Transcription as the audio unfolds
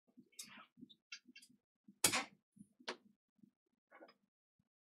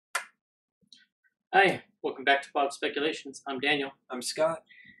Hi, welcome back to Wild Speculations. I'm Daniel. I'm Scott.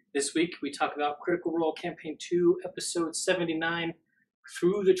 This week we talk about Critical Role Campaign 2, Episode 79,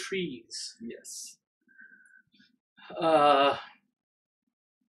 Through the Trees. Yes. Right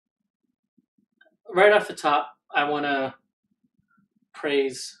off the top, I want to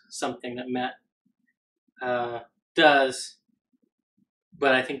praise something that Matt does,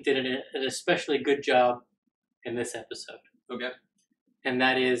 but I think did an especially good job in this episode. Okay. And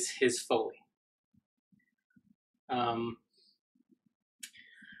that is his Foley.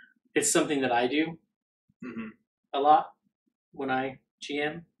 It's something that I do a lot when I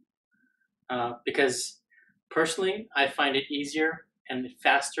GM, because personally I find it easier and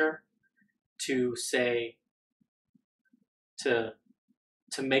faster to say to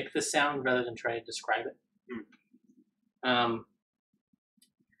make the sound rather than try to describe it.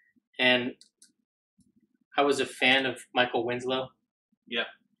 And I was a fan of Michael Winslow. Yeah.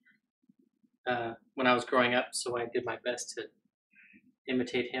 When I was growing up, so I did my best to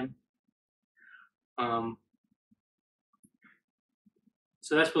imitate him.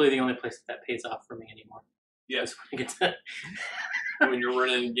 So that's really the only place that pays off for me anymore. Yeah. When I get to when you're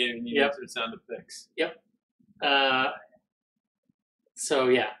running a game and you need the sound effects. Yep. So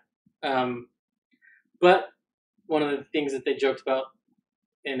yeah. But one of the things that they joked about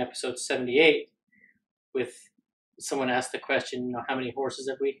in episode 78, with someone asked the question, how many horses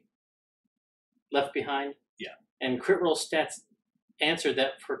have we left behind? Yeah. And Crit Roll Stats answered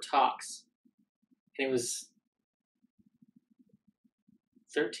that for Talks. And it was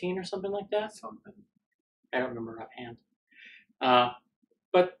 13 or something like that. I don't remember offhand.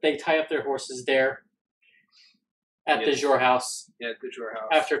 But they tie up their horses there at the Jor house. Yeah, at the Jor house.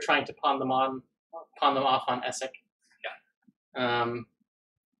 After trying to pawn them off on Essek. Yeah.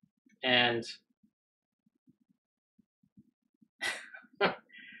 And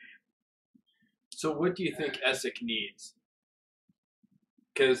so what do you think Essek needs?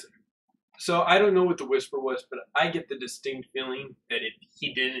 So I don't know what the whisper was, but I get the distinct feeling that if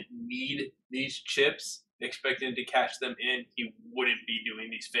he didn't need these chips, expecting to cash them in, he wouldn't be doing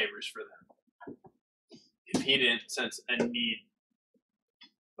these favors for them. If he didn't sense a need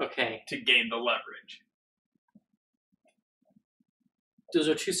to gain the leverage. Those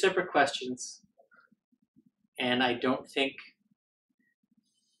are two separate questions. And I don't think...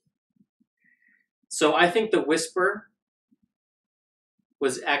 So I think the whisper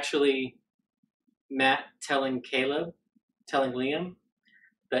was actually Matt telling Liam,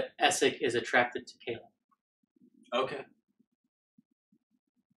 that Essek is attracted to Caleb. Okay.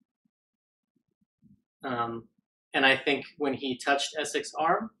 And I think when he touched Essek's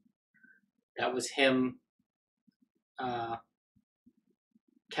arm, that was him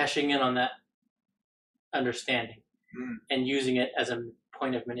cashing in on that understanding and using it as a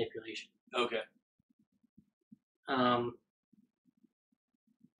point of manipulation. Okay.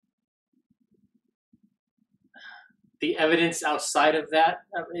 The evidence outside of that,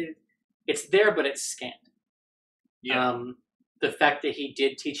 it's there, but it's scant. Yeah. The fact that he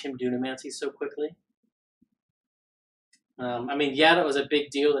did teach him Dunamancy so quickly. That was a big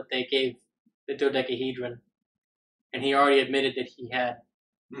deal that they gave the dodecahedron, and he already admitted that he had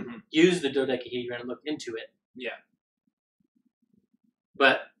used the dodecahedron and looked into it. Yeah.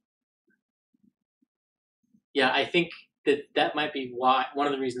 But yeah, I think that might be one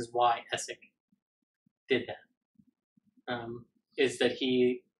of the reasons why Essek did that. Is that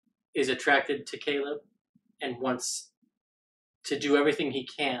he is attracted to Caleb and wants to do everything he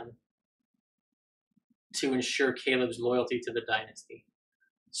can to ensure Caleb's loyalty to the dynasty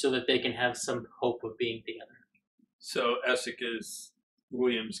so that they can have some hope of being together. So Essek is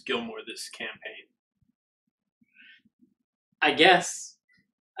Williams Gilmore this campaign. I guess.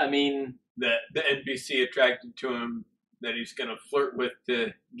 That the NPC attracted to him, that he's going to flirt with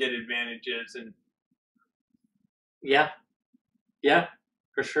to get advantages and... Yeah,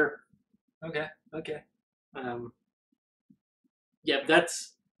 for sure. Okay.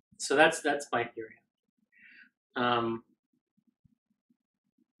 That's my theory.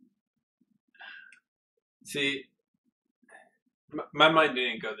 See, my mind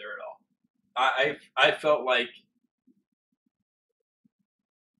didn't go there at all. I felt like,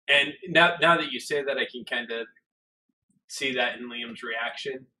 and now that you say that, I can kind of see that in Liam's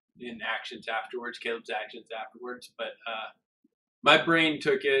reaction, in actions afterwards, Caleb's actions afterwards, but my brain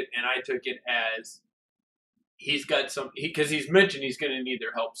took it, and I took it as he's got because he's mentioned he's going to need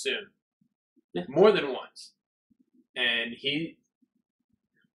their help soon. Yeah. More than once. And he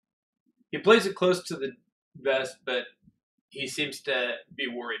plays it close to the vest, but he seems to be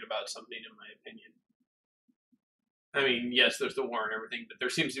worried about something, in my opinion. I mean, yes, there's the war and everything, but there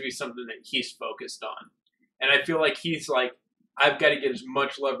seems to be something that he's focused on. And I feel like he's like, I've got to get as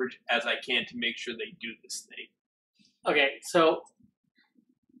much leverage as I can to make sure they do this thing. Okay, so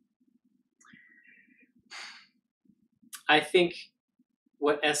I think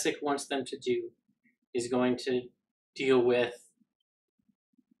what Essek wants them to do is going to deal with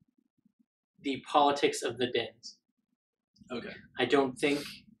the politics of the dens. Okay. I don't think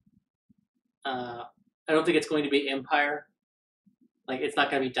it's going to be Empire. Like, it's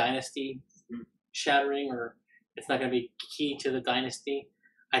not going to be dynasty shattering, or it's not going to be key to the dynasty.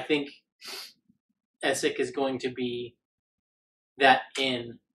 I think Essek is going to be that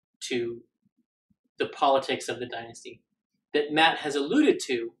in to the politics of the dynasty that Matt has alluded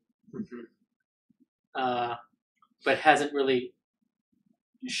to, but hasn't really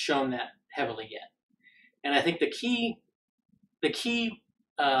shown that heavily yet. And I think the key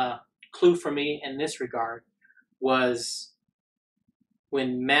clue for me in this regard was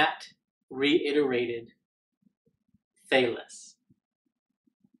when Matt reiterated Thalos.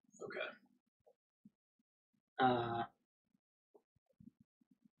 Okay.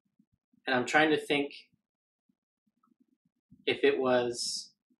 And I'm trying to think if it was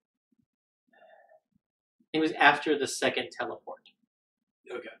after the second teleport.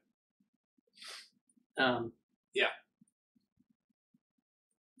 Okay. Yeah.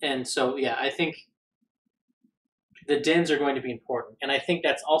 And so, yeah, I think the dens are going to be important. And I think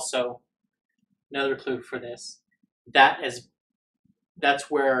that's also another clue for this. That's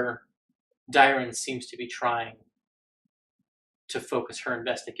where Dyron seems to be trying to focus her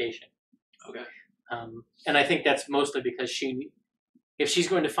investigation. Okay. And I think that's mostly because if she's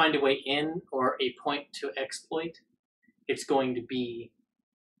going to find a way in or a point to exploit, it's going to be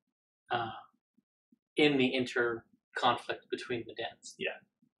in the inter-conflict between the dens. Yeah.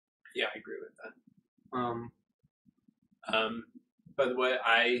 Yeah, I agree with that. By the way,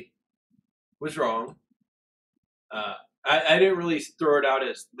 I was wrong. I didn't really throw it out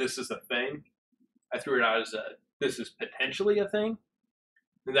as this is a thing. I threw it out as this is potentially a thing.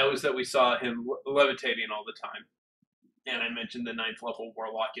 And that was that we saw him levitating all the time. And I mentioned the 9th level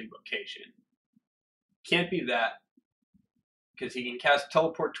Warlock invocation. Can't be that, because he can cast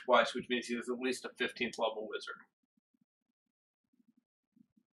Teleport twice, which means he is at least a 15th level wizard.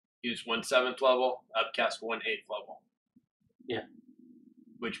 Use 1 7th level, upcast 1 8th level. Yeah.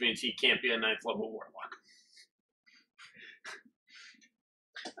 Which means he can't be a 9th level Warlock.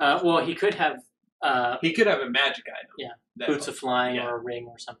 Well, he could have... he could have a magic item. Yeah. Boots of Flying, or a ring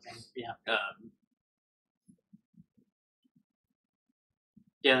or something. Yeah.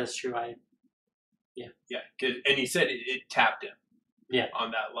 Yeah, that's true. Yeah. And he said it tapped him. Yeah. On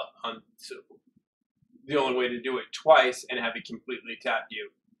that so the only way to do it twice and have it completely tap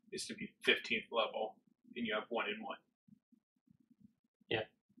you is to be 15th level, and you have 1 in 1. Yeah.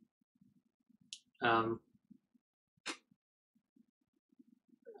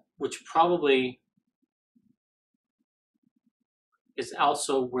 Which probably is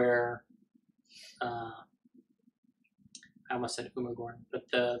also where I almost said Umagorn,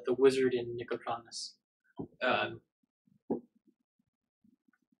 but the wizard in Nicodranas.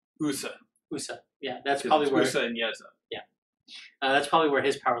 Usa. Yeah, that's probably where Usa and Yeza. Yeah, that's probably where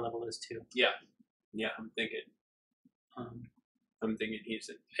his power level is too. Yeah, I'm thinking. He's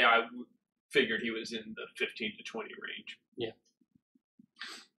in. Yeah, I figured he was in the 15 to 20 range. Yeah.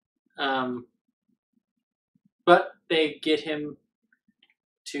 But they get him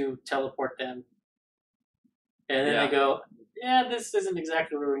to teleport them, and then they go, "Yeah, this isn't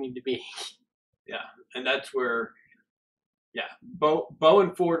exactly where we need to be." Yeah, and that's where, Bo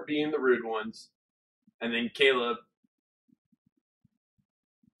and Ford being the rude ones, and then Caleb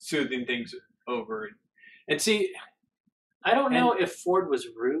soothing things over. And see, I don't know if Ford was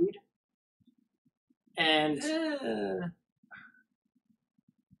rude, and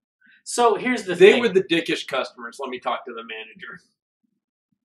so here's the thing. They were the dickish customers. Let me talk to the manager.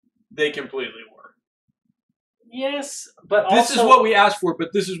 They completely were. Yes, but this also... is what we asked for,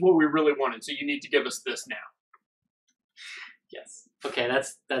 but this is what we really wanted, so you need to give us this now. Yes. Okay,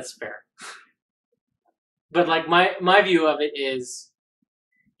 that's fair. But like my view of it is,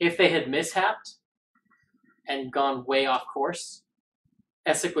 if they had mishapped and gone way off course,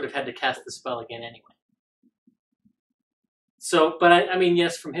 Essek would have had to cast the spell again anyway. So, but I mean,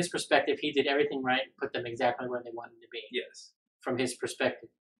 yes, from his perspective, he did everything right, put them exactly where they wanted to be. Yes. From his perspective.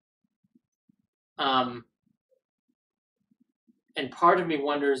 And part of me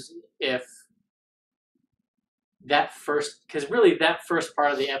wonders if because really that first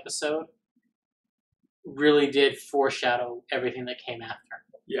part of the episode really did foreshadow everything that came after.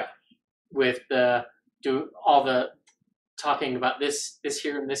 Yeah. With all the talking about this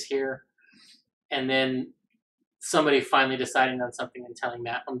here and this here, and then somebody finally deciding on something and telling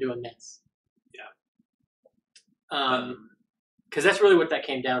Matt, I'm doing this. Yeah. Because that's really what that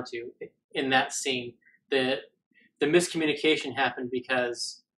came down to in that scene. The miscommunication happened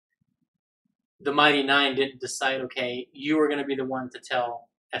because the Mighty Nine didn't decide, okay, you are going to be the one to tell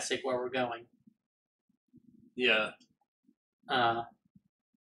Essek where we're going. Yeah.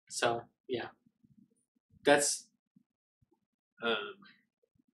 So, yeah. That's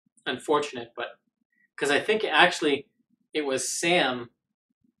unfortunate, but because I think actually it was Sam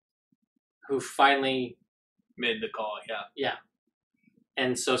who finally made the call, yeah. Yeah.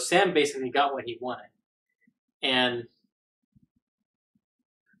 And so Sam basically got what he wanted. And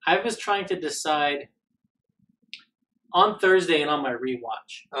I was trying to decide on Thursday and on my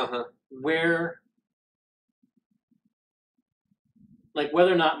rewatch where, like,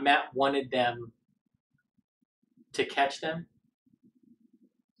 whether or not Matt wanted them to catch them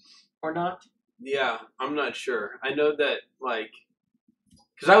or not. Yeah, I'm not sure. I know that, like,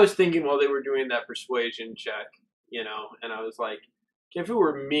 because I was thinking while they were doing that persuasion check, you know, and I was like, if it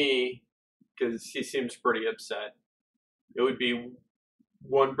were me, because he seems pretty upset, it would be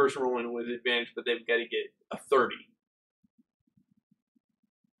one person rolling with advantage, but they've got to get a 30.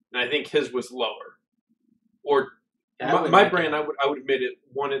 And I think his was lower. Or my brain, I would admit it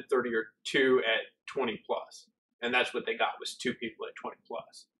 1 at 30 or 2 at 20 plus. And that's what they got, was 2 people at 20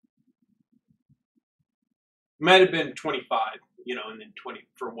 plus. Might have been 25, you know, and then 20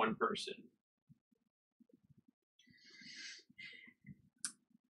 for one person.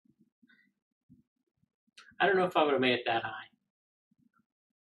 I don't know if I would have made it that high.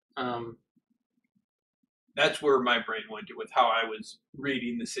 That's where my brain went to with how I was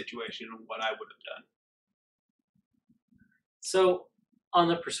reading the situation and what I would have done. So, on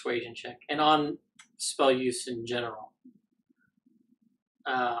the persuasion check and on spell use in general,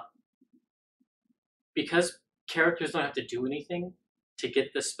 because characters don't have to do anything to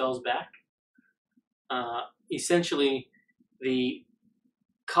get the spells back, essentially the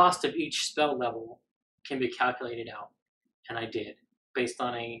cost of each spell level can be calculated out, and I did, based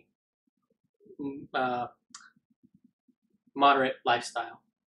on a moderate lifestyle.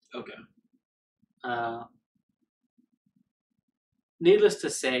 Okay. Needless to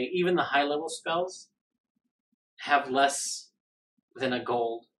say, even the high level spells have less than a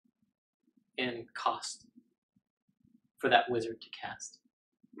gold in cost for that wizard to cast.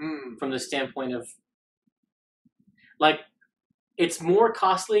 From the standpoint of, like, it's more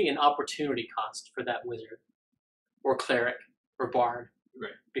costly in opportunity cost for that wizard or cleric or bard,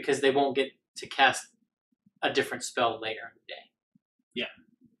 right? Because they won't get to cast a different spell later in the day. Yeah.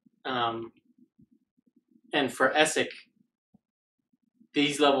 And for Essek,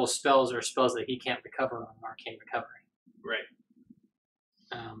 these level spells are spells that he can't recover on Arcane Recovery. Right.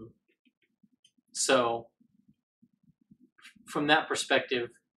 So, from that perspective,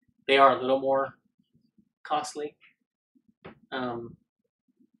 they are a little more costly.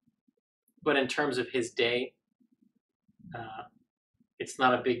 But in terms of his day, it's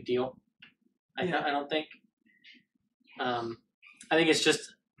not a big deal. I don't think. I think it's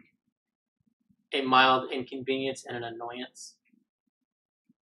just a mild inconvenience and an annoyance.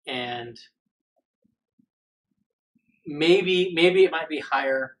 And maybe it might be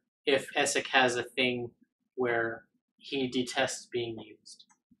higher if Essek has a thing where he detests being used.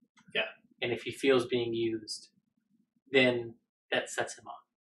 Yeah. And if he feels being used, then that sets him off.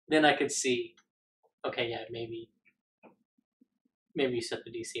 Then I could see, okay, yeah, maybe you set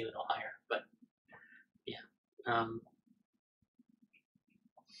the DC a little higher, but yeah.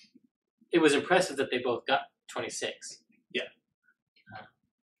 It was impressive that they both got 26. Yeah.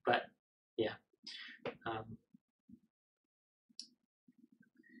 But yeah.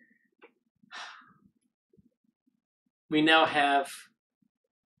 We now have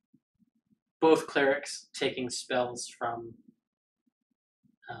both clerics taking spells from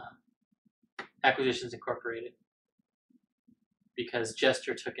Acquisitions Incorporated because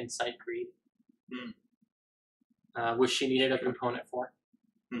Jester took Insight Greed, which she needed a component for.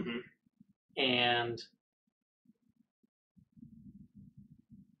 Mm-hmm. And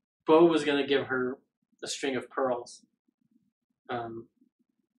Bo was going to give her a string of pearls,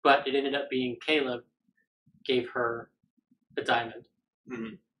 but it ended up being Caleb gave her a diamond,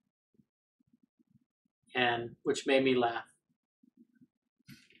 and which made me laugh.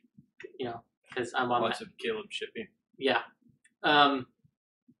 You know, because I'm on lots of Caleb shipping. Yeah.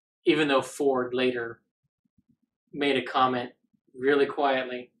 Even though Ford later made a comment really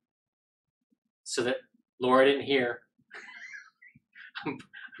quietly so that Laura didn't hear. I'm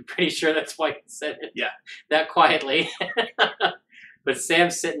I'm pretty sure that's why he said it. Yeah. That quietly. But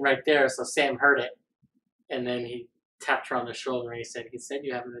Sam's sitting right there, so Sam heard it. And then he tapped her on the shoulder and he said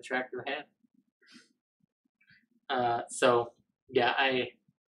you have an attractive head. So, yeah,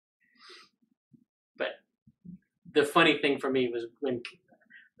 but the funny thing for me was when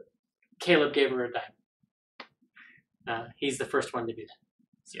Caleb gave her a dime. He's the first one to do that.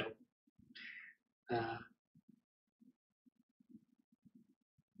 So,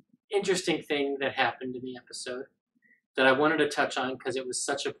 interesting thing that happened in the episode that I wanted to touch on because it was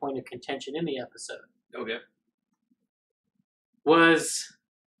such a point of contention in the episode. Okay. Was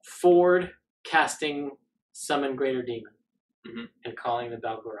Ford casting Summon Greater Demon and calling the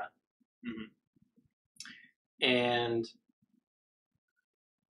Balgora. And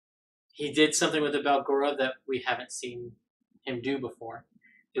he did something with the Balgora that we haven't seen him do before,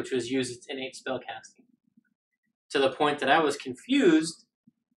 which was use its innate spellcasting. To the point that I was confused,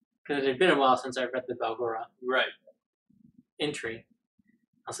 because it had been a while since I read the Balgora entry.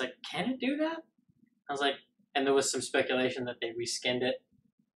 I was like, can it do that? I was like, and there was some speculation that they reskinned it.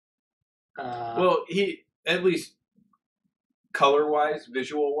 Well, he, at least color-wise,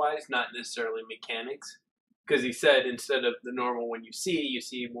 visual-wise, not necessarily mechanics. Because he said instead of the normal one you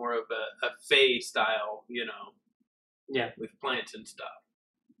see more of a Fey style, you know. Yeah. With plants and stuff.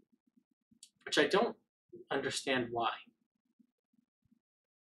 Which I don't understand why.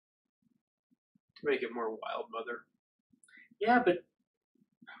 To make it more Wild Mother. Yeah, but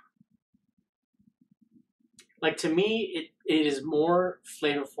like to me, it is more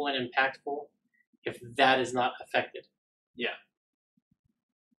flavorful and impactful if that is not affected. Yeah.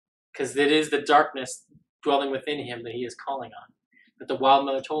 Because it is the darkness dwelling within him that he is calling on. But the Wild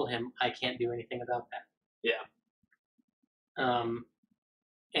Mother told him, I can't do anything about that. Yeah.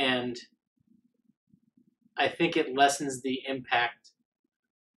 And I think it lessens the impact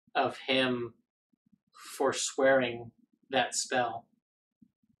of him forswearing that spell.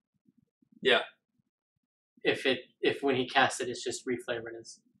 Yeah. If when he casts it, it's just reflavored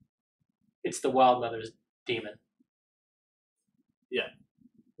as it's the Wild Mother's demon. Yeah.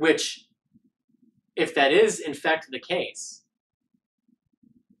 Which, if that is in fact the case,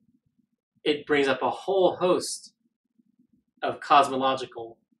 it brings up a whole host of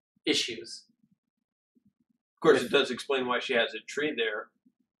cosmological issues. Of course, it does explain why she has a tree there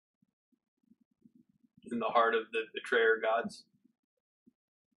in the heart of the betrayer gods.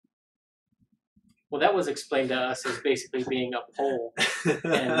 Well, that was explained to us as basically being a pole.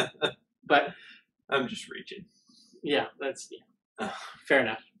 But I'm just reaching. Yeah, that's fair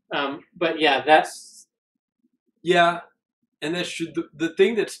enough. But yeah, that's... Yeah, and that's true. The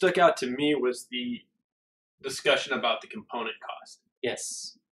thing that stuck out to me was the discussion about the component cost.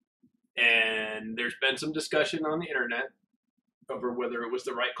 Yes. And there's been some discussion on the internet over whether it was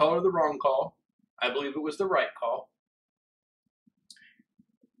the right call or the wrong call. I believe it was the right call.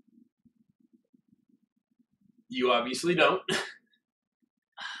 You obviously don't.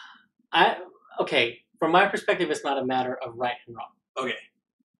 Okay, from my perspective, it's not a matter of right and wrong. Okay.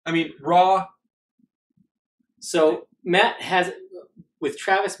 I mean, raw. So with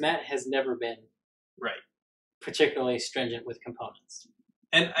Travis, Matt has never been particularly stringent with components.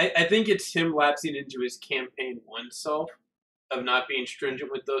 And I think it's him lapsing into his campaign one self of not being stringent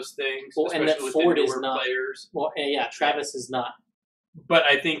with those things. Well, and that Ford is not. Players. Well, yeah, Travis is not. But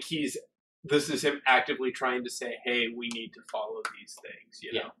I think this is him actively trying to say, hey, we need to follow these things,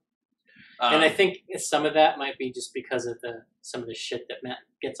 you know? And I think some of that might be just because of some of the shit that Matt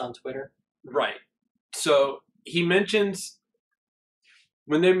gets on Twitter. Right. So he mentions,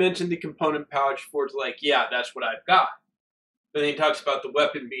 when they mention the component pouch, Ford's like, yeah, that's what I've got. But then he talks about the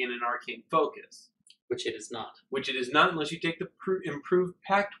weapon being an arcane focus. Which it is not. Which it is not unless you take the improved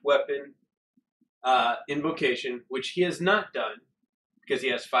pact weapon invocation, which he has not done, because he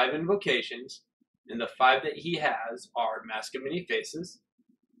has 5 invocations, and the 5 that he has are Mask of Many Faces,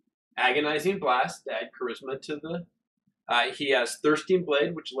 Agonizing Blast, to add charisma to the... he has Thirsting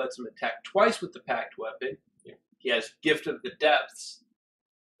Blade, which lets him attack twice with the pact weapon. Yeah. He has Gift of the Depths,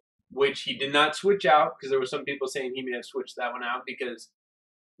 which he did not switch out, because there were some people saying he may have switched that one out, because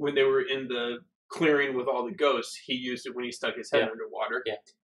when they were in the clearing with all the ghosts, he used it when he stuck his head underwater. Yeah.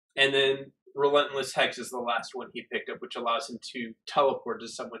 And then Relentless Hex is the last one he picked up, which allows him to teleport to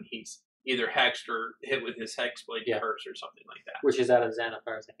someone he's either hexed or hit with his hex blade curse or something like that. Which is out of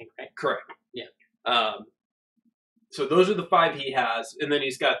Xanathar's, I think, right? Correct. Yeah. So those are the 5 he has, and then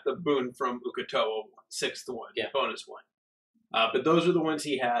he's got the boon from Ukatoa, 6th one, bonus one. But those are the ones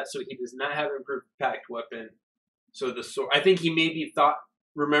he has, so he does not have an improved pact weapon. So the sword, I think he maybe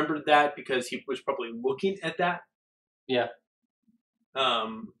remembered that because he was probably looking at that. Yeah.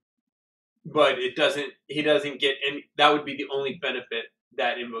 But it doesn't. He doesn't get any. That would be the only benefit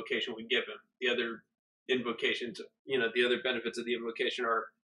that invocation would give him. The other invocations, the other benefits of the invocation are,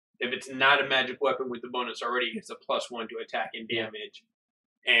 if it's not a magic weapon with the bonus already, it's a +1 to attack and damage,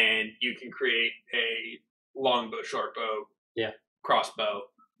 and you can create a longbow, short bow, crossbow,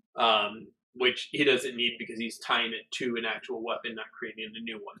 which he doesn't need because he's tying it to an actual weapon, not creating a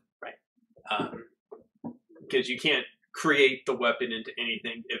new one. Right. Because you can't create the weapon into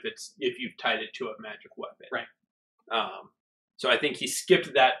anything if you've tied it to a magic weapon. Right. So I think he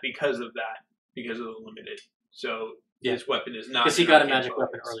skipped that because of the limited. So his weapon is not. Because he got a magic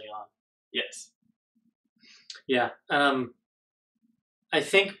weapon early on. Yes. Yeah. I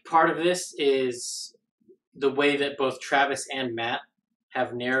think part of this is the way that both Travis and Matt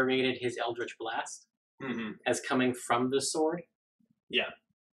have narrated his Eldritch Blast as coming from the sword. Yeah.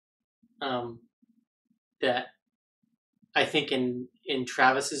 That I think in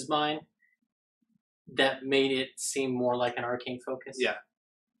Travis's mind, that made it seem more like an arcane focus. Yeah.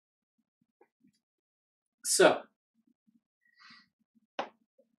 So,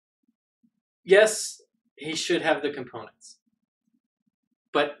 yes, he should have the components.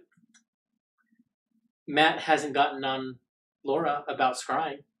 But Matt hasn't gotten on Laura about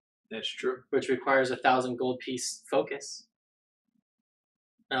scrying. That's true. Which requires 1,000 gold piece focus.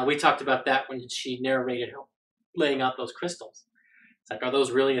 We talked about that when she narrated her laying out those crystals. It's like, are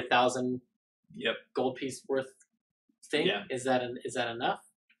those really 1,000 gold piece worth thing? Yeah. Is that enough?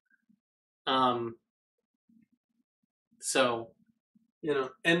 So,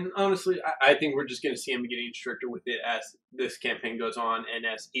 and honestly, I think we're just going to see him getting stricter with it as this campaign goes on, and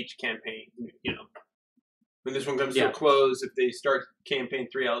as each campaign, when this one comes to a close, if they start campaign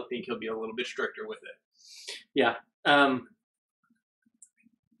 3, I think he'll be a little bit stricter with it. Yeah. And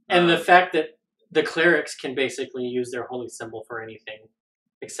the fact that the clerics can basically use their holy symbol for anything,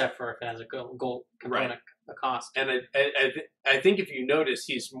 except for if it has a gold component, a cost. And I think if you notice,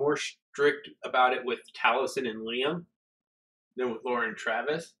 he's more strict about it with Taliesin and Liam than with Laura and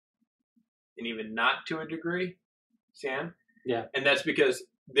Travis, and even not to a degree, Sam. Yeah. And that's because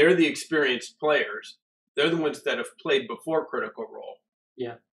they're the experienced players. They're the ones that have played before Critical Role.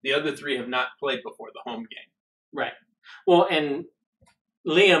 Yeah. The other 3 have not played before the home game. Right. Well, and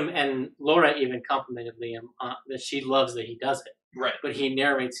Liam and Laura even complimented Liam that she loves that he does it. Right. But he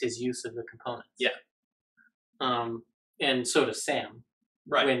narrates his use of the components. Yeah. And so does Sam.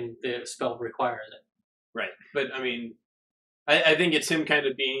 Right. When the spell requires it. Right. But, I mean, I think it's him kind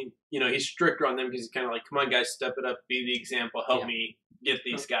of being, he's stricter on them because he's kind of like, come on, guys, step it up, be the example, help me get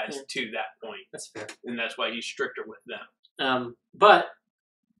these guys to that point. That's fair. And that's why he's stricter with them. But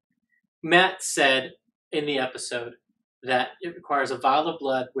Matt said in the episode that it requires a vial of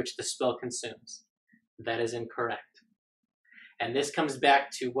blood which the spell consumes. That is incorrect. And this comes back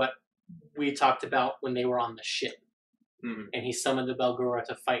to what we talked about when they were on the ship. Mm-hmm. And he summoned the Belgora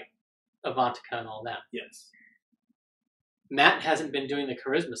to fight Avantika and all that. Yes. Matt hasn't been doing the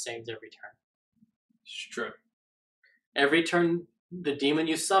charisma saves every turn. It's true. Every turn the demon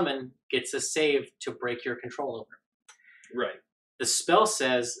you summon gets a save to break your control over. Right. The spell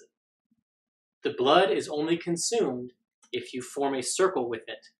says the blood is only consumed if you form a circle with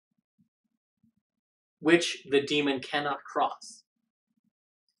it, which the demon cannot cross.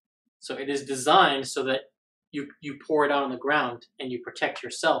 So it is designed so that you pour it out on the ground and you protect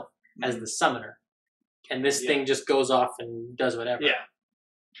yourself as the summoner. And this thing just goes off and does whatever. Yeah.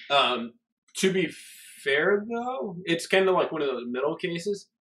 To be fair, though, it's kind of like one of those middle cases.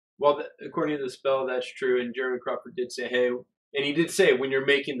 Well, according to the spell, that's true. And Jeremy Crawford did say, hey, and he did say when you're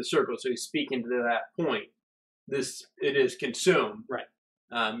making the circle, so he's speaking to that point, it is consumed. Right.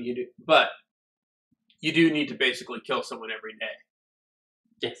 But you do need to basically kill someone every day.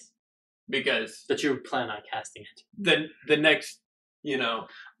 Yes. Because... But you plan on casting it. The next... the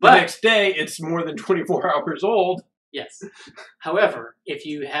next day, it's more than 24 hours old. Yes. However, if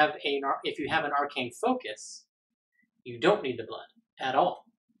you have an arcane focus, you don't need the blood at all,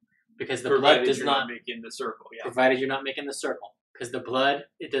 because the blood does not make in the circle. Yeah. Provided you're not making the circle, because the blood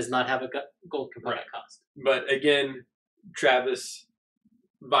does not have a gold component cost. But again, Travis,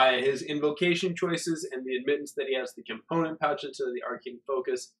 via his invocation choices and the admittance that he has the component pouch into the arcane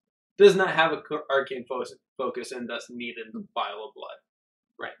focus, does not have an arcane focus and thus needed the vial of blood.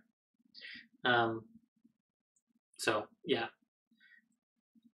 Right. So, yeah.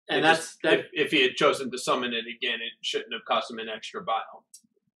 And if he had chosen to summon it again, it shouldn't have cost him an extra vial.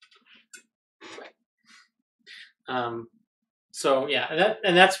 Right. So, yeah,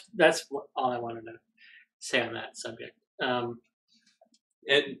 that's all I wanted to say on that subject. And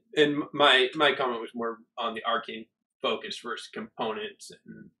my comment was more on the arcane focus versus components,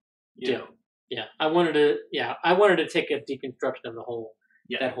 and Yeah. know. Yeah, I wanted to take a deconstruction of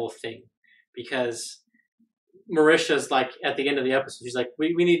that whole thing, because Marisha's like at the end of the episode, she's like,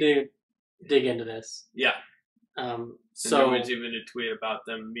 we need to dig into this. Yeah. So and there was even a tweet about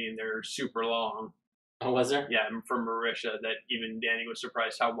them being there super long. Oh, was there? Yeah, and from Marisha that even Danny was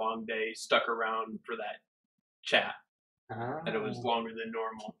surprised how long they stuck around for that chat. That it was longer than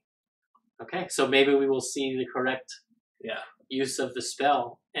normal. Okay, so maybe we will see the correct use of the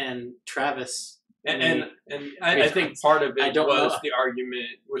spell, and Travis. And I think part of it was the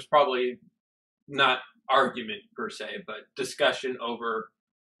argument was probably not argument per se, but discussion over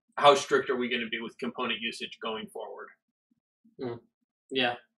how strict are we going to be with component usage going forward.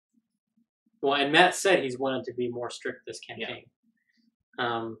 Yeah. Well, and Matt said he's wanted to be more strict this campaign.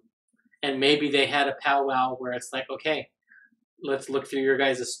 And maybe they had a powwow where it's like, okay, let's look through your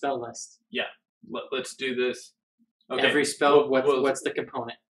guys' spell list. Yeah, let's do this. Okay. Every spell, what's the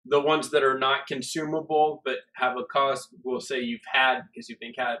component? The ones that are not consumable but have a cost, we'll say you've had because you've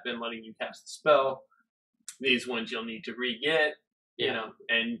been letting you cast the spell. These ones you'll need to re-get, you know,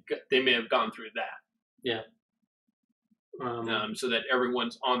 and they may have gone through that. Yeah. So that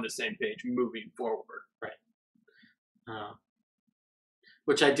everyone's on the same page moving forward. Right.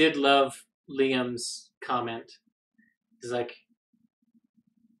 Which I did love Liam's comment. He's like,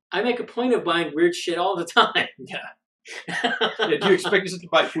 I make a point of buying weird shit all the time. Yeah. Do you expect us to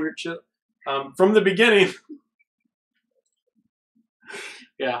buy weird shit? From the beginning.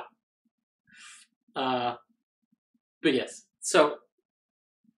 Yeah. But yes. So,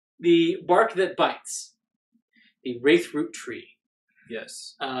 the bark that bites. The Wraith Root Tree.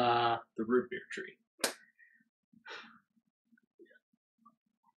 Yes. The root beer tree.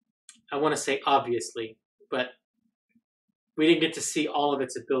 I want to say obviously, but we didn't get to see all of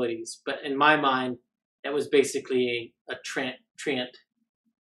its abilities. But in my mind, that was basically a treant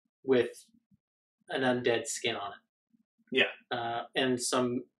with an undead skin on it. Yeah. And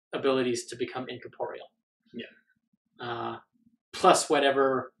some abilities to become incorporeal. Yeah. Plus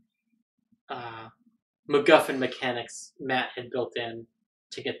whatever MacGuffin mechanics Matt had built in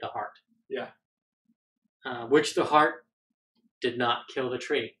to get the heart. Yeah. Which the heart did not kill the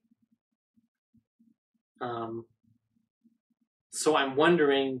tree. So I'm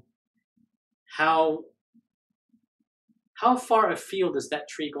wondering how far afield is that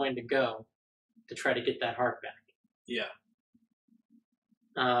tree going to go to try to get that heart back? Yeah.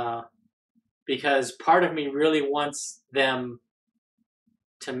 Because part of me really wants them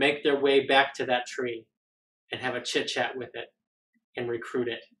to make their way back to that tree and have a chit-chat with it and recruit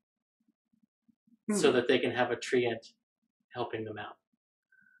it so that they can have a treant helping them out.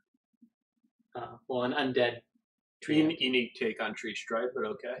 Well, an undead tree. Unique take on tree stripe, but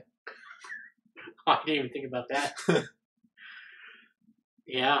okay. I didn't even think about that.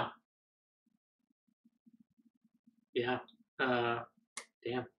 Yeah. Yeah.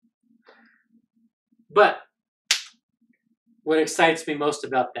 Damn. But what excites me most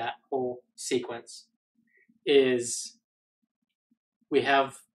about that whole sequence is we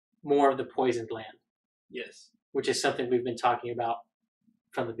have more of the poisoned land. Yes. Which is something we've been talking about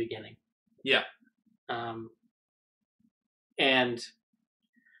from the beginning. Yeah. And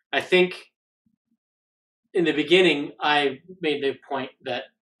I think in the beginning, I made the point that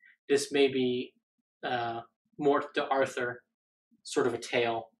this may be more to Arthur, sort of a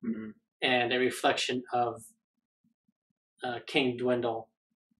tale, and a reflection of King Dwindle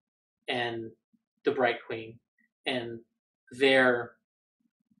and the Bright Queen and their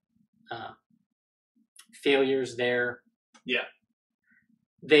failures there. Yeah.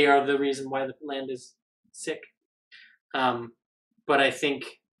 They are the reason why the land is sick. But I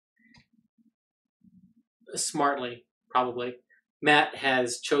think smartly, probably, Matt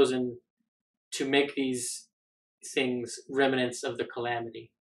has chosen to make these things remnants of the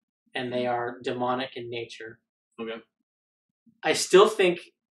calamity, and they are demonic in nature. Okay. I still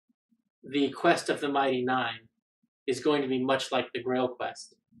think the quest of the Mighty Nine is going to be much like the Grail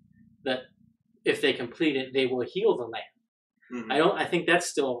quest, that if they complete it, they will heal the land. I think that's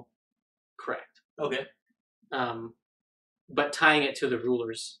still correct. Okay. But tying it to the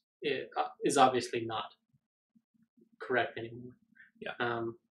rulers is obviously not correct anymore. Yeah.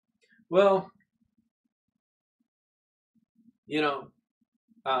 Well, you know,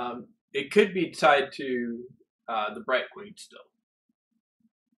 it could be tied to the Bright Queen still.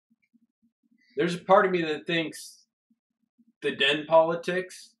 There's a part of me that thinks the den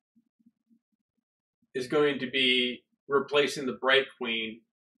politics is going to be replacing the Bright Queen,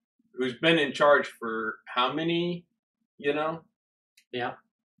 who's been in charge for how many, you know? Yeah.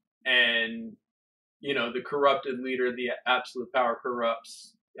 And you know, the corrupted leader, the absolute power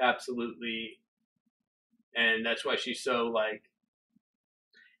corrupts absolutely, and that's why she's so like.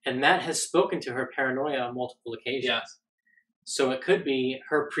 And Matt has spoken to her paranoia on multiple occasions. Yeah. So it could be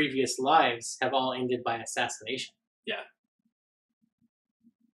her previous lives have all ended by assassination. Yeah.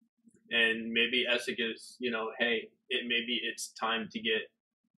 And maybe Essek is, you know, hey, maybe it's time to get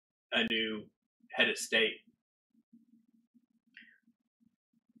a new head of state.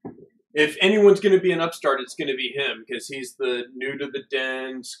 If anyone's going to be an upstart, it's going to be him, because he's the new to the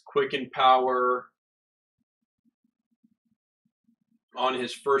dens, quick in power, on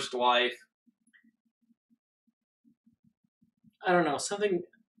his first life. I don't know, something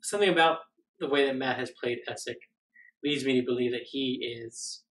about the way that Matt has played Essek leads me to believe that he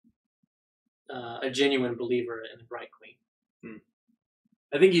is a genuine believer in the Bright Queen.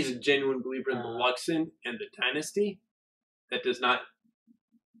 I think he's a genuine believer in the Luxon and the dynasty. That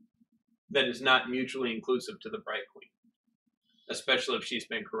is not mutually inclusive to the Bright Queen, especially if she's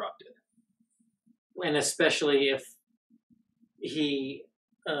been corrupted, and especially if he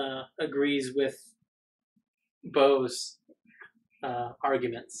agrees with Beau's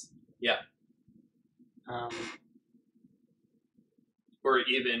arguments. Yeah. Or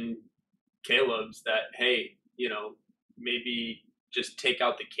even Caleb's that, hey, you know, maybe just take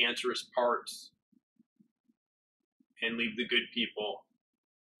out the cancerous parts and leave the good people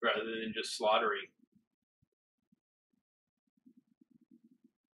rather than just slaughtering.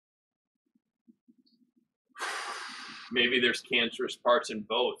 Maybe there's cancerous parts in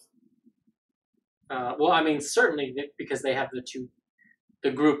both. Well, I mean, certainly because they have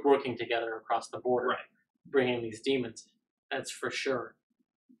the group working together across the border, right, bringing these demons. That's for sure.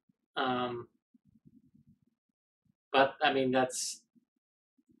 But I mean, that's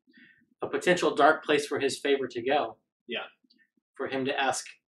a potential dark place for his favor to go. Yeah. For him to ask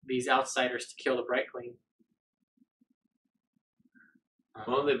these outsiders to kill the Bright Queen.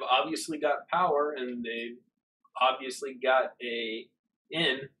 Well, they've obviously got power, and they've obviously got a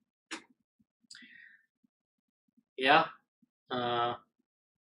in. Yeah. I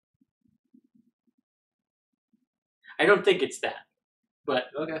don't think it's that, but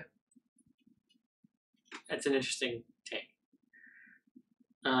okay, that's an interesting take.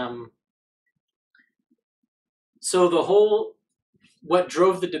 So what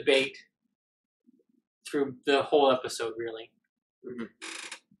drove the debate through the whole episode really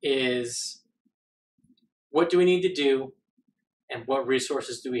is, what do we need to do and what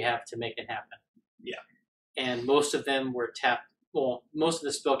resources do we have to make it happen? Yeah. And most of them were tapped. Well, most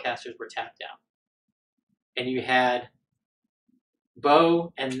of the spellcasters were tapped out. And you had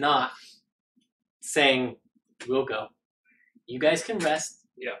Beau and Knot saying, we'll go. You guys can rest.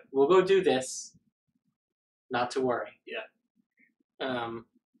 Yeah. We'll go do this. Not to worry. Yeah.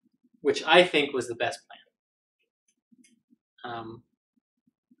 Which I think was the best plan.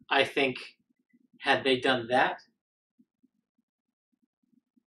 I think had they done that,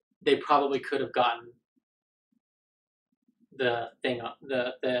 they probably could have gotten the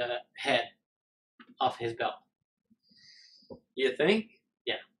head off his belt. You think?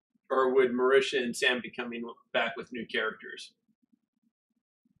 Yeah. Or would Marisha and Sam be coming back with new characters?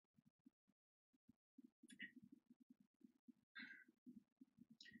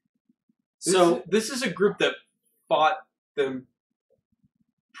 So this is a group that fought them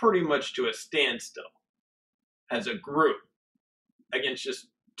pretty much to a standstill as a group against just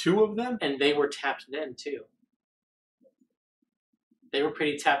two of them. And they were tapped then too. They were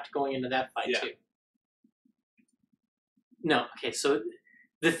pretty tapped going into that fight too. No, okay, so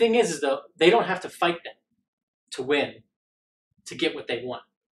the thing is though, they don't have to fight them to win, to get what they want.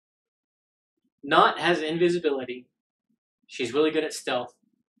 Knot has invisibility. She's really good at stealth.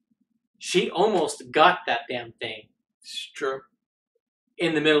 She almost got that damn thing. It's true.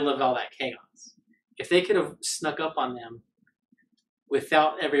 In the middle of all that chaos. If they could have snuck up on them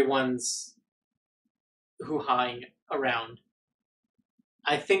without everyone's hoo-haing around,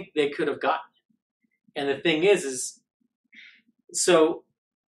 I think they could have gotten it. And the thing is so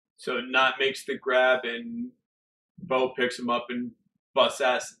Knot makes the grab and Beau picks him up and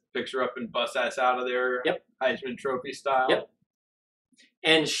picks her up and busts ass out of there. Yep. Heisman Trophy style. Yep.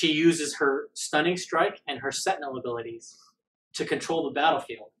 And she uses her stunning strike and her sentinel abilities to control the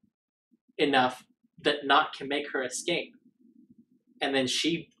battlefield enough that Knot can make her escape. And then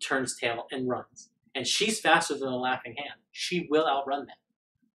she turns tail and runs. And she's faster than a laughing hand. She will outrun them.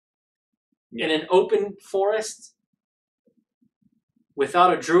 Yeah. In an open forest,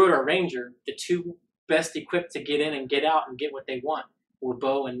 without a druid or ranger, the two best equipped to get in and get out and get what they want were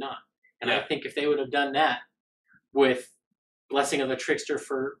Beau and Knot. And I think if they would have done that with Blessing of the Trickster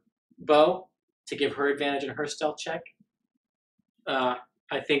for Beau, to give her advantage in her stealth check, I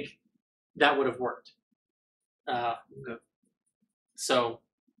think that would have worked. Okay. So,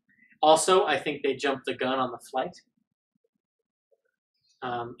 also, I think they jumped the gun on the flight.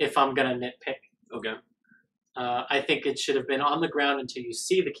 If I'm gonna nitpick, Okay. I think it should have been on the ground until you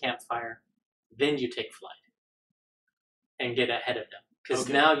see the campfire, then you take flight and get ahead of them. Because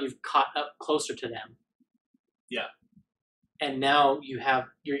now you've caught up closer to them. Yeah. And now you're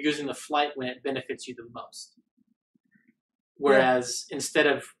using the flight when it benefits you the most. Whereas instead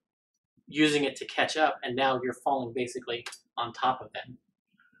of using it to catch up, and now you're falling basically on top of them,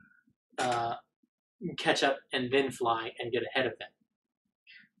 catch up and then fly and get ahead of them.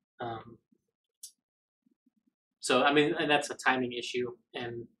 So I mean, and that's a timing issue,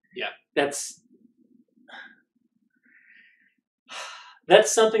 and that's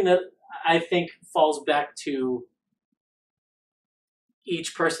something that I think falls back to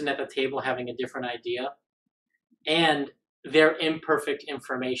each person at the table having a different idea and their imperfect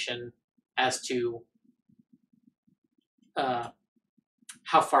information as to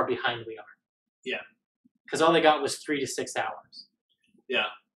how far behind we are. Yeah. Because all they got was 3 to 6 hours. Yeah.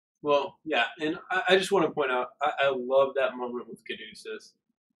 Well, yeah, and I just want to point out, I love that moment with Caduceus.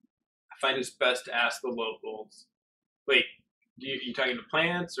 I find it's best to ask the locals, wait, you talking to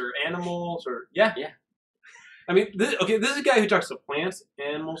plants or animals or yeah. I mean, this is a guy who talks to plants,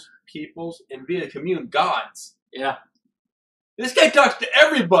 animals, peoples, and via commune gods. Yeah. This guy talks to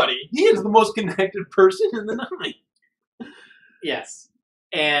everybody. He is the most connected person in the night. Yes,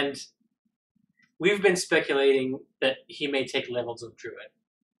 and we've been speculating that he may take levels of druid.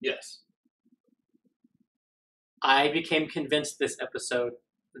 Yes. I became convinced this episode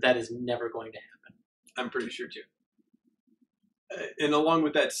that is never going to happen. I'm pretty sure too. And along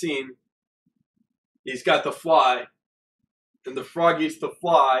with that scene, he's got the fly, and the frog eats the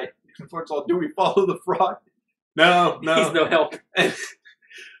fly. And first of all, do we follow the frog? No. He's no help. And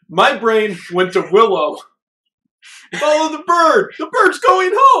my brain went to Willow. Follow the bird. The bird's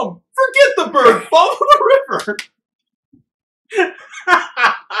going home. Forget the bird. Follow the river.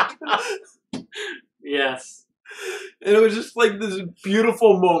 Yes. And it was just like this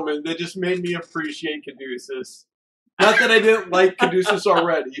beautiful moment that just made me appreciate Caduceus. Not that I didn't like Caduceus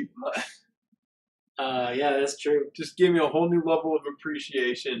already, but yeah, that's true. Just gave me a whole new level of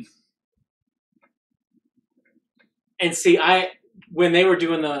appreciation. And see, when they were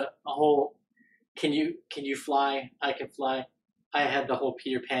doing the whole, can you fly? I can fly. I had the whole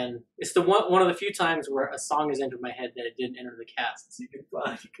Peter Pan. It's the one of the few times where a song has entered my head that it didn't enter the cast. You can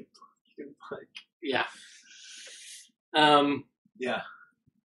fly. You can fly. You can fly. Yeah. Yeah.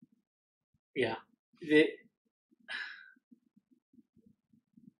 Yeah.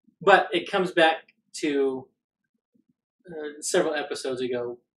 But it comes back to several episodes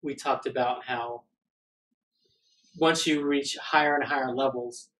ago, we talked about how once you reach higher and higher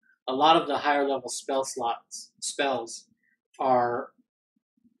levels, a lot of the higher level spells are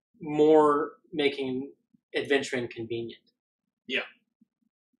more making adventuring convenient. Yeah.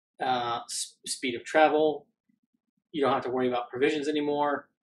 Speed of travel. You don't have to worry about provisions anymore.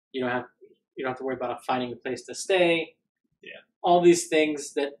 You don't have to worry about finding a place to stay. Yeah. All these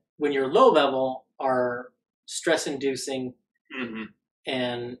things that when you're low level are stress inducing,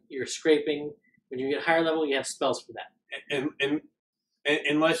 and you're scraping. When you get higher level, you have spells for that. And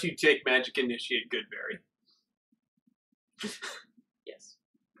unless you take Magic Initiate Goodberry. Yes.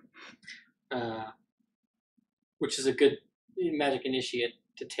 Which is a good Magic Initiate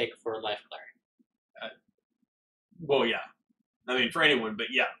to take for a Life Cleric. Well, yeah. I mean, for anyone, but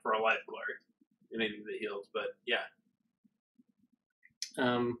yeah, for a Life Cleric. Anything that heals, but yeah.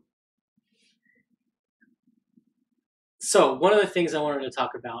 So, one of the things I wanted to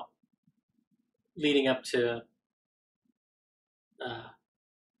talk about leading up to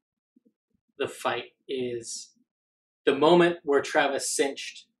the fight is the moment where Travis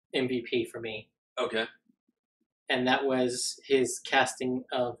cinched MVP for me. Okay. And that was his casting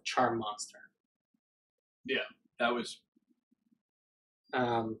of Charm Monster. Yeah, that was...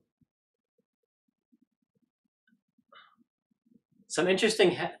 some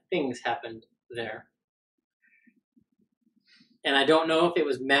interesting things happened there. And I don't know if it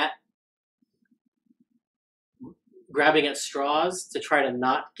was Matt grabbing at straws to try to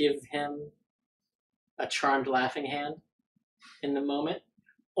not give him a charmed laughing hand in the moment,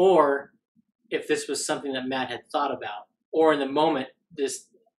 or if this was something that Matt had thought about, or in the moment,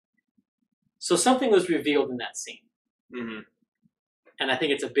 so something was revealed in that scene. And I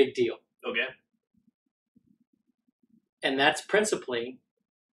think it's a big deal. Okay. And that's principally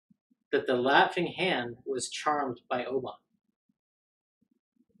that the laughing hand was charmed by Oban.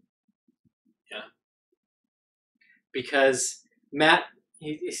 Yeah. because Matt,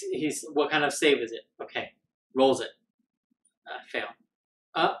 he's what kind of save is it? Okay, rolls it. Fail.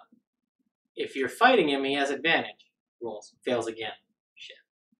 If you're fighting him, he has advantage. Rolls. Fails again. Shit.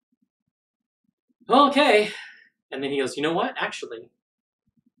 Okay. And then he goes, you know what? Actually,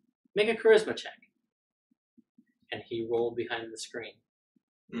 make a charisma check. And he rolled behind the screen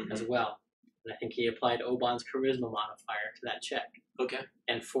as well. And I think he applied Oban's charisma modifier to that check. Okay.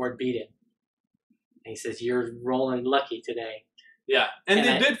 And Ford beat him. And he says, you're rolling lucky today. Yeah. And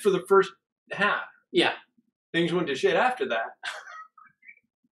they did for the first half. Yeah. Things went to shit after that.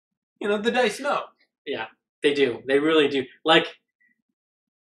 You know, the dice know. Yeah, they do. They really do. Like,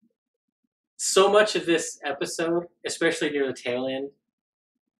 so much of this episode, especially near the tail end,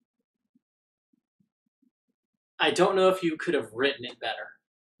 I don't know if you could have written it better.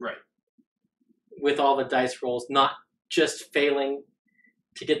 Right. With all the dice rolls, not just failing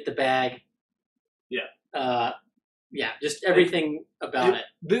to get the bag. Yeah. Yeah, just everything about it.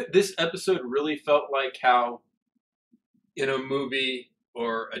 This episode really felt like how, in a movie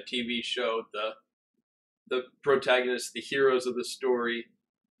or a TV show, the protagonists, the heroes of the story,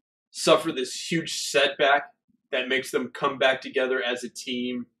 suffer this huge setback that makes them come back together as a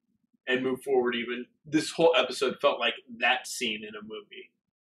team and move forward even. This whole episode felt like that scene in a movie.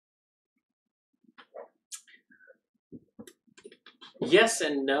 Yes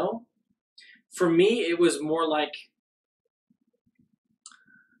and no. For me, it was more like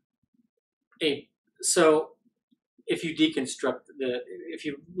so if you deconstruct if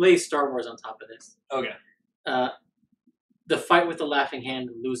you lay Star Wars on top of this. Okay. The fight with the Laughing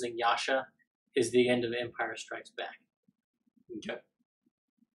Hand losing Yasha is the end of Empire Strikes Back. Okay.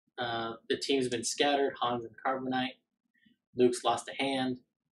 The team's been scattered. Han's in Carbonite. Luke's lost a hand.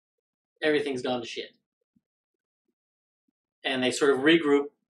 Everything's gone to shit. And they sort of regroup.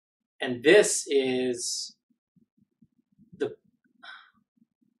 And this is I'm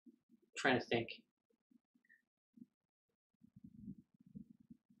trying to think.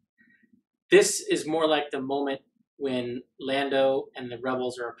 This is more like the moment when Lando and the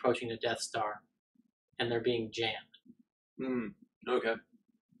rebels are approaching the Death Star and they're being jammed. Okay.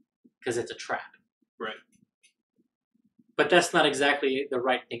 Because it's a trap. Right. But that's not exactly the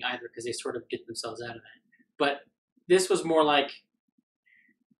right thing either, because they sort of get themselves out of that. But this was more like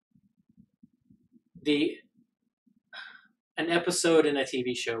an episode in a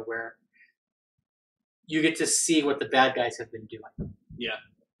TV show where you get to see what the bad guys have been doing. Yeah.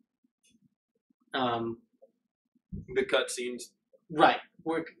 The cutscenes. Right.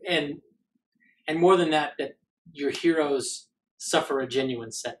 And more than that, that your heroes suffer a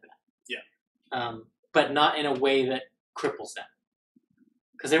genuine setback. Yeah. But not in a way that cripples them.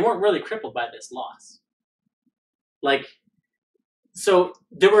 Because they weren't really crippled by this loss. Like, so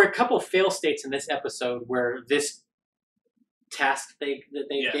there were a couple fail states in this episode where this task that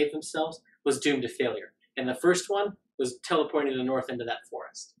they gave themselves was doomed to failure. And the first one was teleporting to the north into that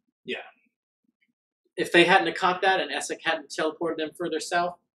forest. Yeah. If they hadn't have caught that and Essek hadn't teleported them further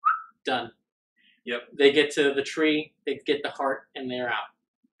south, done. Yep. They get to the tree, they get the heart, and they're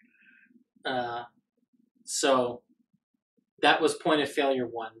out. So that was point of failure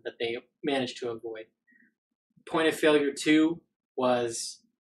 1 that they managed to avoid. Point of failure 2 was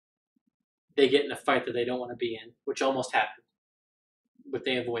they get in a fight that they don't want to be in, which almost happened, but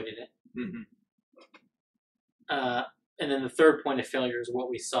they avoided it. Mm-hmm. And then the third point of failure is what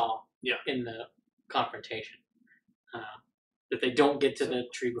we saw Yeah. in the confrontation. That they don't get to the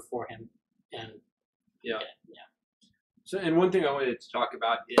tree before him. And yeah. So, and one thing I wanted to talk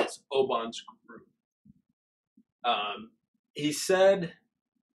about is Oban's crew. He said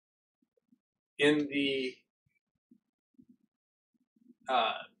in the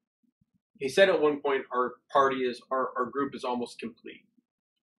he said at one point our group is almost complete.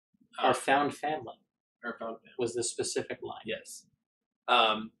 Our found family. Our found family was the specific line. Yes.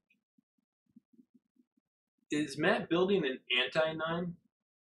 Is Matt building an anti-9?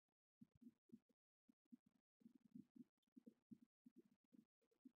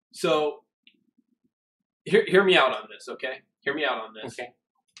 So, hear me out on this, okay? Hear me out on this. Okay.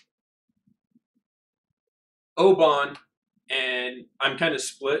 Oban, and I'm kind of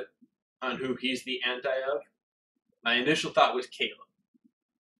split on who he's the anti of. My initial thought was Caleb.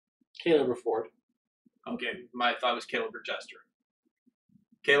 Caleb or Ford. Okay, my thought was Caleb or Jester.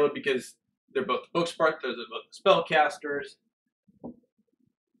 Caleb because they're both the book spark, they're both the spellcasters.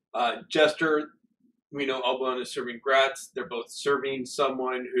 Jester, we know Oban is serving Gratz. They're both serving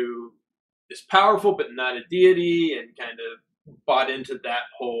someone who is powerful but not a deity and kind of bought into that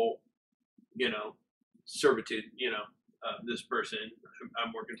whole, servitude, this person.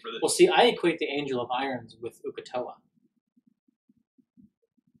 I'm working for this. Well, see, I equate the Angel of Irons with Uk'otoa.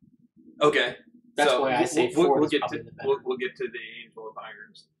 Okay. That's why I say Ford we'll is get probably to the better. we'll get to the Angel of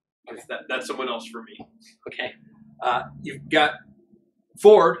Irons. Okay. That's someone else for me. Okay. You've got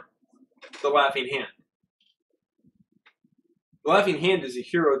Ford, the Laughing Hand. The Laughing Hand is a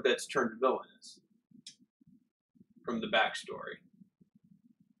hero that's turned villainous from the backstory.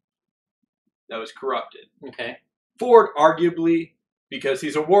 That was corrupted. Okay. Ford, arguably, because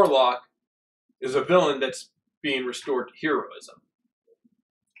he's a warlock, is a villain that's being restored to heroism.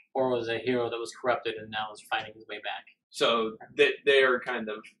 Or was a hero that was corrupted and now is finding his way back. So they are kind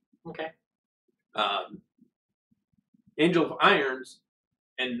of Okay. Angel of Irons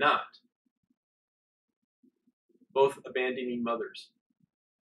and not. Both abandoning mothers.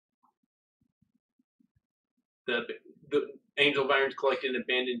 The Angel of Irons collecting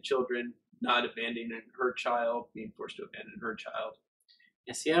abandoned children, not abandoning her child, being forced to abandon her child.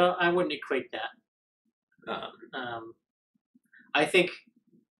 Yeah, see, I wouldn't equate that. I think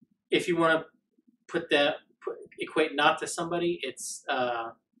if you want to equate not to somebody, it's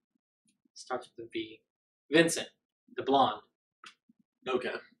starts with a V. Vincent, the blonde.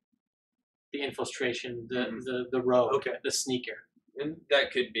 Okay. The infiltration, the rogue, okay. the sneaker. And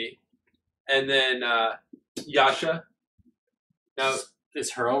that could be. And then Yasha. Now,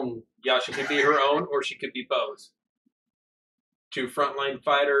 is her own. Yasha could be her own, or she could be Bo's. Two frontline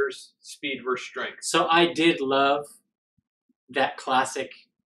fighters, speed versus strength. So I did love that classic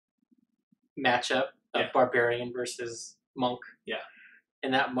matchup of Barbarian versus Monk. Yeah.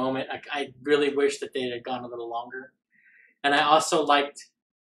 In that moment, I really wish that they had gone a little longer. And I also liked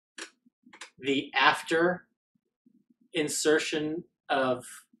the after insertion of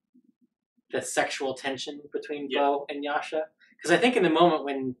the sexual tension between Bo and Yasha. Because I think in the moment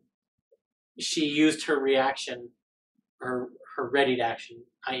when she used her reaction, her readied action,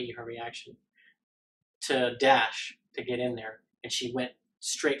 i.e. her reaction, to dash to get in there, and she went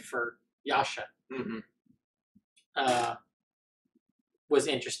straight for Yasha, was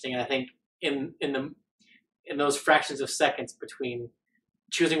interesting. And I think in those fractions of seconds between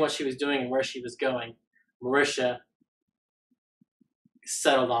choosing what she was doing and where she was going, Marisha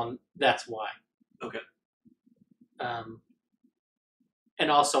settled on that's why. Okay. And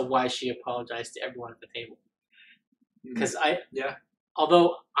also why she apologized to everyone at the table. Because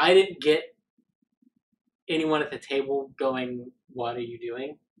although I didn't get anyone at the table going, "What are you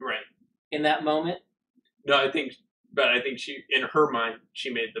doing?" Right. In that moment. No, I think she, in her mind,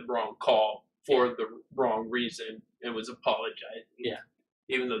 she made the wrong call for the wrong reason and was apologizing. Yeah.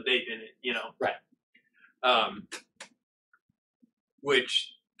 Even though they didn't, Right.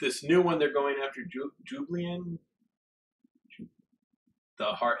 Which this new one they're going after Julian,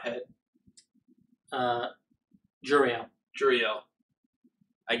 the Hearthead. Juriel.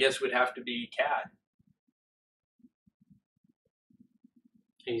 I guess would have to be Cad.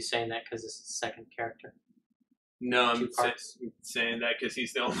 Are you saying that because it's the second character? No, I'm saying that because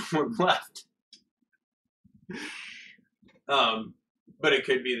he's the only one left. But it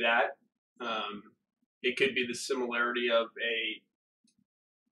could be that. It could be the similarity of a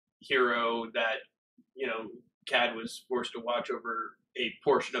hero that, Cad was forced to watch over a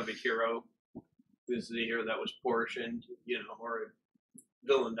portion of a hero. This is a hero that was portioned, or a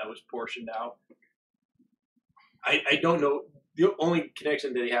villain that was portioned out. I don't know. The only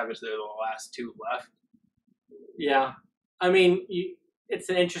connection that they have is they're the last two left. Yeah. I mean, it's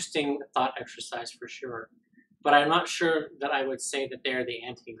an interesting thought exercise for sure. But I'm not sure that I would say that they're the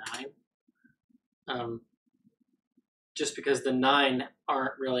anti-9. Just because the 9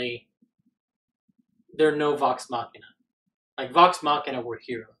 aren't really... They're no Vox Machina. Like, Vox Machina were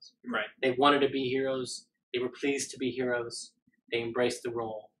heroes. Right. They wanted to be heroes. They were pleased to be heroes. They embraced the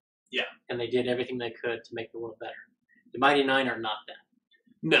role. Yeah. And they did everything they could to make the world better. The Mighty 9 are not that.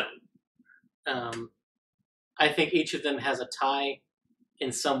 No. I think each of them has a tie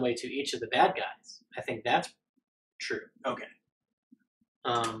in some way to each of the bad guys. I think that's true. Okay.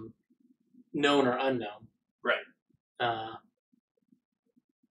 Known or unknown. Right.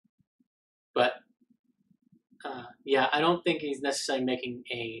 But I don't think he's necessarily making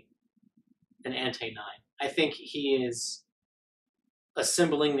an anti-9. I think he is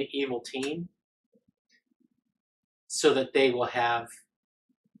assembling the evil team so that they will have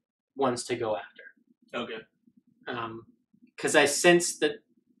ones to go after. Okay. Because I sense that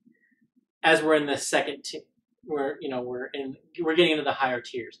as we're in the second, we're getting into the higher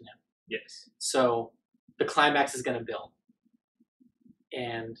tiers now. Yes. So the climax is going to build,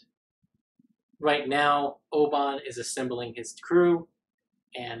 and right now Oban is assembling his crew,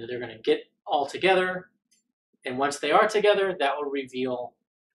 and they're going to get all together, And once they are together, that will reveal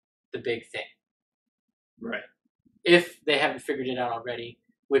the big thing. Right. If they haven't figured it out already,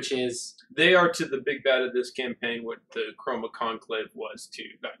 which is... They are to the big bad of this campaign what the Chroma Conclave was to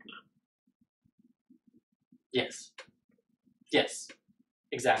Vecna. Yes. Yes.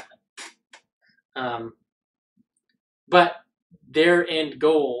 Exactly. But their end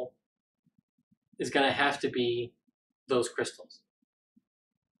goal is going to have to be those crystals.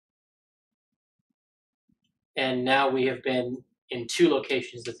 And now we have been in 2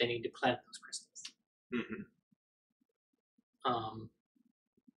 locations that they need to plant those crystals. Mm-hmm.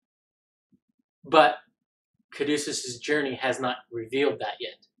 But Caduceus' journey has not revealed that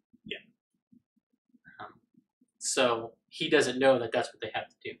yet. Yeah. So he doesn't know that that's what they have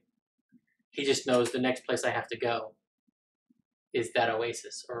to do. He just knows the next place I have to go is that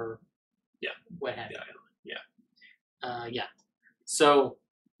oasis, or what have you. Yeah. So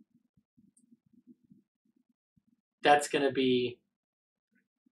that's going to be...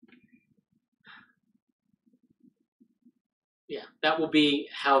 Yeah, that will be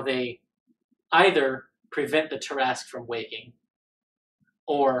how they either prevent the Tarrasque from waking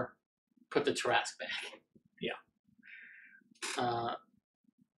or put the Tarrasque back. Yeah.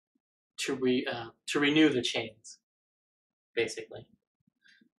 To renew the chains, basically.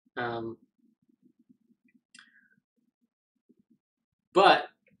 But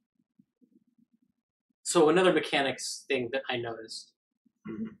so another mechanics thing that I noticed,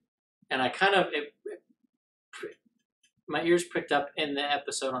 and I kind of my ears pricked up in the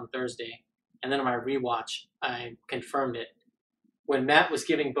episode on Thursday, and then on my rewatch, I confirmed it. When Matt was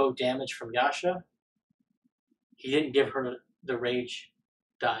giving Bo damage from Yasha, he didn't give her the rage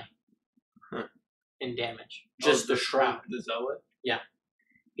die in damage. Just the shroud. The zealot? Yeah.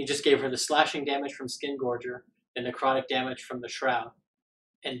 He just gave her the slashing damage from Skin Gorger, the necrotic damage from the shroud,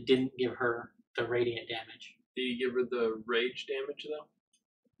 and didn't give her the radiant damage. Did you give her the rage damage,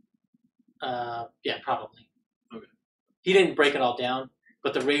 though? Yeah, probably. Okay. He didn't break it all down,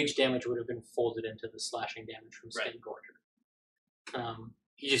 but the rage damage would have been folded into the slashing damage from Skin Gorger.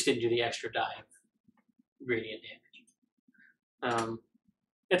 He just didn't do the extra die of radiant damage.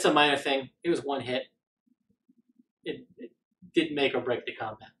 It's a minor thing. It was 1 hit. It didn't make or break the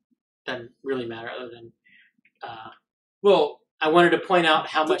combat. Doesn't really matter other than... well, I wanted to point out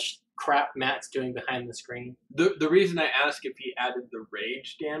how much crap Matt's doing behind the screen. The reason I ask if he added the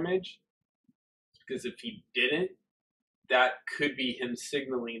rage damage is because if he didn't, that could be him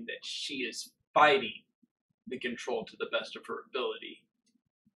signaling that she is fighting the control to the best of her ability.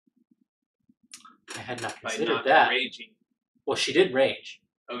 I had not by considered not that. raging. Well, she did rage.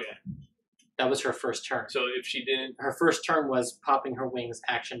 Okay. That was her first turn. So if she didn't... Her first turn was popping her wings,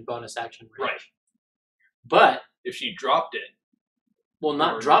 action, bonus action, rage. Right. But... if she dropped it... well,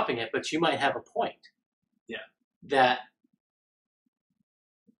 not dropping it, but you might have a point. Yeah. That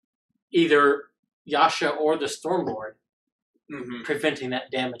either Yasha or the Stormlord preventing that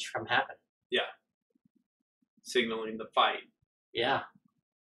damage from happening. Yeah. Signaling the fight. Yeah.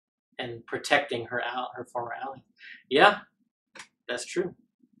 And protecting her former ally. Yeah, that's true.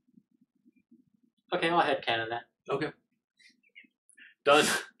 Okay, I'll headcanon that. Okay. Done.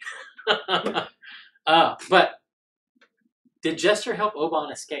 But did Jester help Oban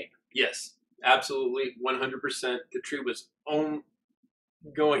escape? Yes, absolutely, 100%. The tree was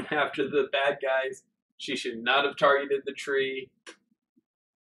going after the bad guys. She should not have targeted the tree.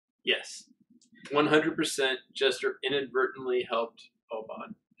 Yes, 100%. Jester inadvertently helped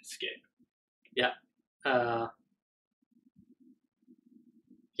Oban escape. Yeah.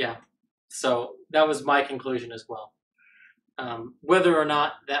 Yeah. So that was my conclusion as well. Whether or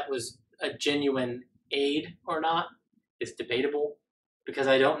not that was a genuine aid or not is debatable, because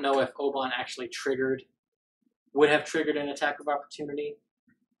I don't know if Oban actually would have triggered an attack of opportunity,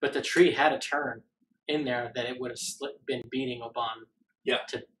 but the tree had a turn in there that it would have been beating Oban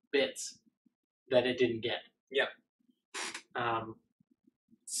to bits that it didn't get. Yeah.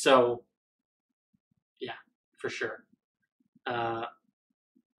 So, yeah, for sure. But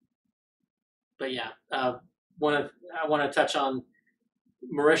yeah, I want to touch on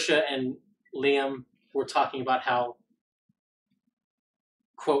Marisha and Liam were talking about how,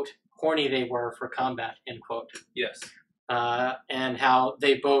 quote, horny they were for combat, end quote. Yes. And how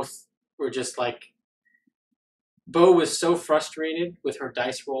they both were just like, Bo was so frustrated with her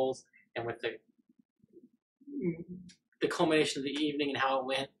dice rolls and with the culmination of the evening and how it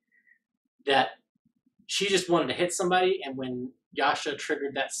went, that she just wanted to hit somebody, and when Yasha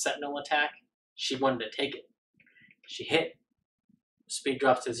triggered that Sentinel attack, she wanted to take it. She hit, speed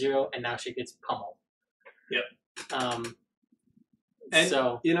drops to 0, and now she gets pummeled. Yep. And,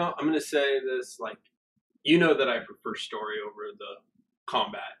 so, you know, I'm going to say this, like, you know that I prefer story over the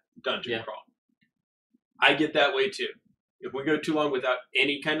combat dungeon crawl. I get that way too. If we go too long without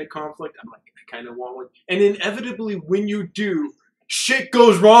any kind of conflict, I'm like, I kind of want one. And inevitably, when you do, shit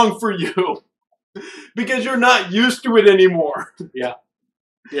goes wrong for you because you're not used to it anymore. Yeah.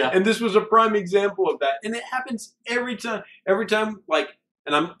 Yeah. And this was a prime example of that. And it happens every time. Every time, like,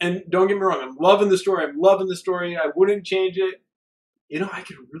 and don't get me wrong, I'm loving the story. I wouldn't change it. You know, I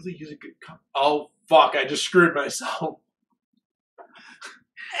could really use a good oh, fuck, I just screwed myself.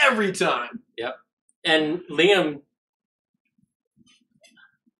 Every time. Yep. And Liam,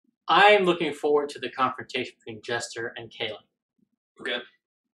 I'm looking forward to the confrontation between Jester and Caleb. Okay.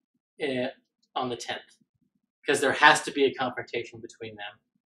 On the 10th. Because there has to be a confrontation between them.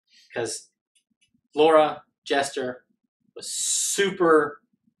 Because Laura, Jester, was super,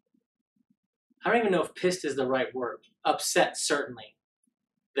 I don't even know if pissed is the right word, upset certainly,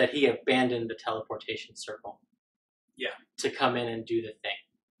 that he abandoned the teleportation circle. Yeah. To come in and do the thing.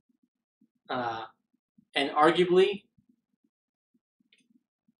 And arguably,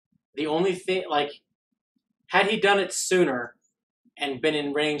 the only thing, like, had he done it sooner and been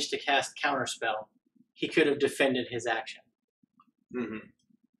in range to cast Counterspell, he could have defended his action. Mm-hmm.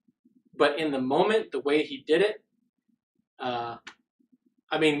 But in the moment, the way he did it, I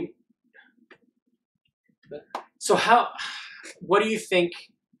mean, so what do you think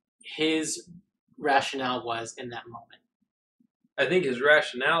his rationale was in that moment? I think his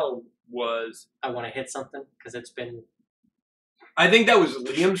rationale was, I want to hit something because it's been... I think that was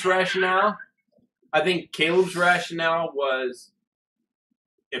Liam's rationale. I think Caleb's rationale was,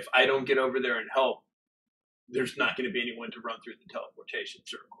 if I don't get over there and help, there's not going to be anyone to run through the teleportation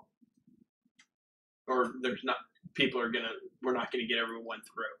circle. Or we're not going to get everyone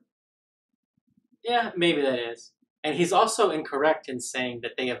through. Yeah, maybe that is. And he's also incorrect in saying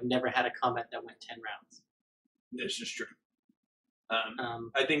that they have never had a combat that went 10 rounds. This is true.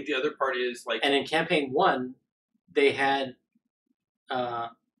 I think the other part is like... And in Campaign 1, they had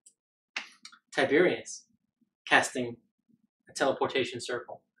Tiberius casting a teleportation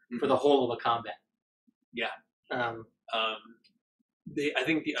circle for the whole of a combat. Yeah. I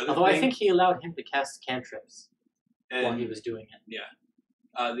think the other although thing... I think he allowed him to cast cantrips while he was doing it. Yeah.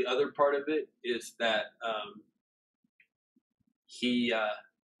 The other part of it is that he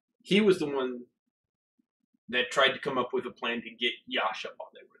was the one that tried to come up with a plan to get Yasha while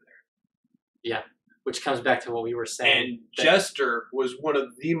they were there. Yeah, which comes back to what we were saying. And Jester was one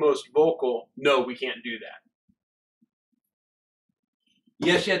of the most vocal, no, we can't do that.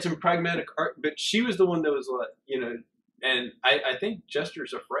 Yeah, she had some pragmatic art, but she was the one that was like, you know, and I think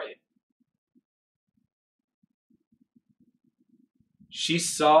Jester's afraid. She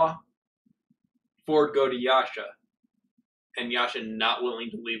saw Ford go to Yasha, and Yasha not willing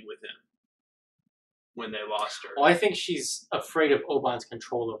to leave with him when they lost her. Well, I think she's afraid of Oban's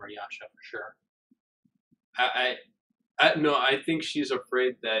control over Yasha, for sure. No, I think she's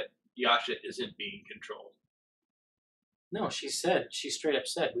afraid that Yasha isn't being controlled. No, she straight up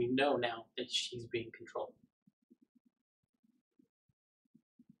said, we know now that she's being controlled.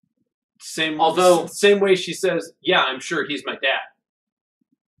 Same way she says, yeah, I'm sure he's my dad.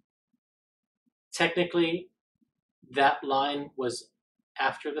 Technically, that line was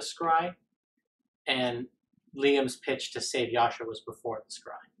after the scry, and Liam's pitch to save Yasha was before the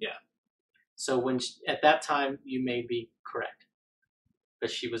scry. Yeah. So at that time, you may be correct.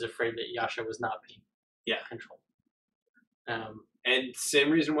 But she was afraid that Yasha was not being controlled. And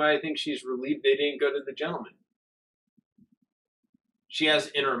same reason why I think she's relieved they didn't go to the gentleman. She has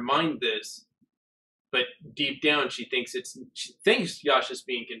in her mind this, but deep down she thinks Yasha's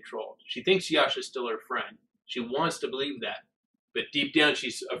being controlled. She thinks Yasha's still her friend. She wants to believe that. But deep down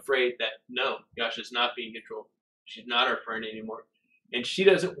she's afraid that no, Yasha's not being controlled. She's not our friend anymore. And she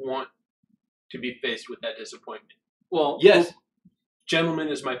doesn't want to be faced with that disappointment. Well, yes, gentleman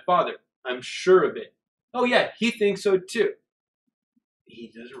is my father. I'm sure of it. Oh yeah, he thinks so too. He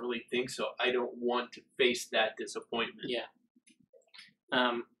doesn't really think so. I don't want to face that disappointment. Yeah.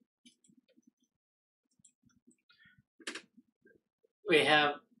 We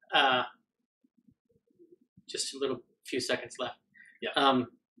have just a few seconds left. Yeah.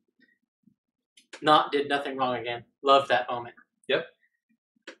 Did nothing wrong again. Love that moment. Yep.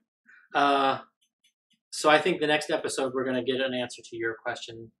 So I think the next episode we're going to get an answer to your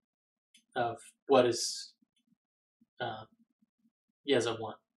question of what is Yeza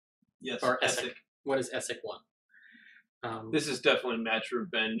want. Yes. Or Essek. What is Essek want? This is definitely match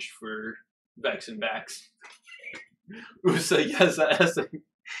revenge for Vex and Vax. Usa Yeza Essek.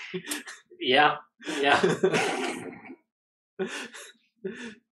 Yeah. Yeah.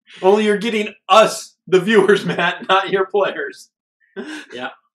 Only you're getting us The viewers, Matt, not your players. Yeah.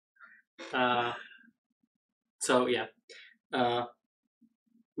 So yeah.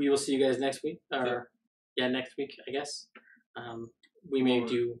 We will see you guys next week. Or next week, I guess. We may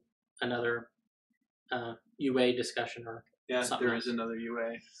do another UA discussion or something there else. is another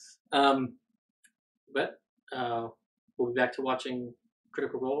UA. But we'll be back to watching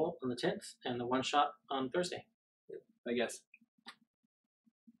Critical Role on the 10th and the one shot on Thursday. I guess.